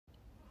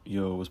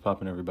Yo, what's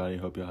poppin', everybody?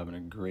 Hope y'all having a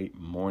great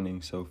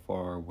morning so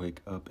far. Wake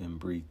up and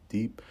breathe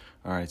deep.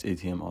 All right, it's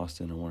ATM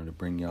Austin. I wanted to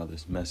bring y'all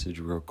this message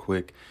real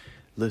quick.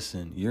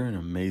 Listen, you're an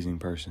amazing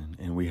person,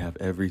 and we have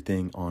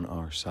everything on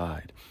our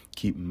side.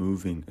 Keep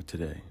moving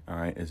today, all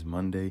right? It's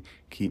Monday.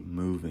 Keep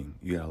moving.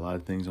 You got a lot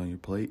of things on your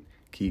plate.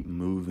 Keep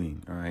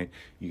moving, all right?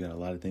 You got a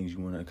lot of things you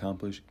want to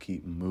accomplish.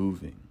 Keep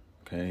moving.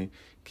 Okay,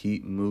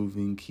 keep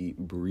moving, keep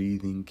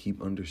breathing,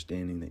 keep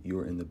understanding that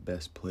you're in the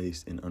best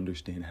place and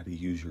understand how to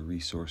use your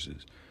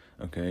resources.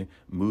 Okay,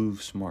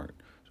 move smart.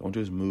 Don't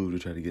just move to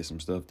try to get some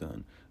stuff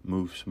done.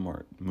 Move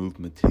smart. Move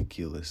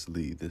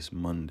meticulously this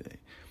Monday.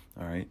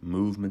 All right,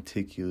 move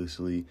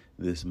meticulously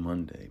this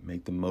Monday.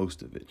 Make the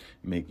most of it.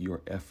 Make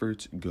your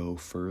efforts go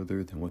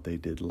further than what they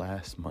did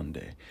last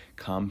Monday.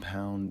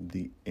 Compound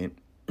the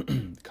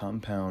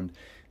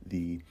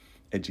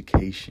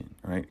education,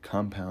 right?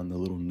 Compound the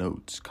little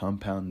notes,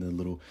 compound the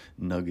little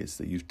nuggets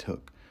that you've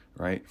took,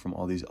 right? From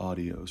all these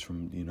audios,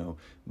 from,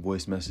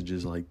 voice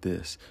messages like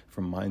this,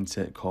 from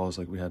mindset calls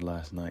like we had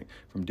last night,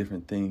 from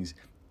different things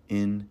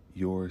in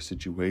your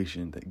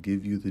situation that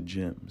give you the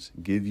gems,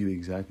 give you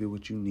exactly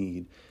what you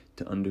need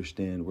to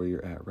understand where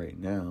you're at right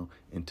now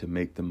and to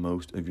make the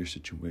most of your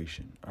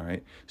situation, all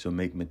right? So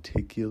make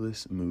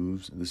meticulous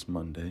moves this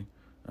Monday.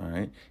 All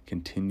right.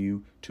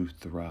 Continue to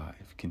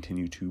thrive.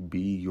 Continue to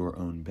be your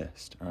own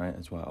best. All right.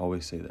 That's why I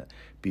always say that.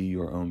 Be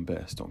your own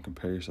best. Don't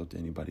compare yourself to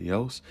anybody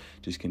else.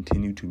 Just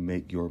continue to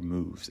make your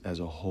moves. As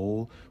a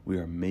whole, we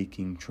are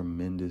making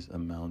tremendous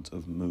amounts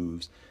of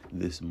moves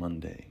this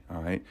Monday.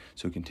 All right.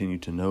 So continue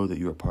to know that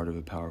you are part of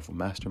a powerful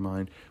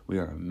mastermind. We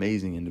are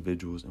amazing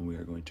individuals, and we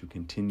are going to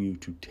continue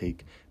to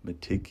take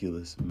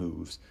meticulous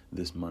moves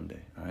this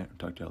Monday. All right. I'll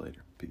talk to y'all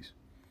later. Peace.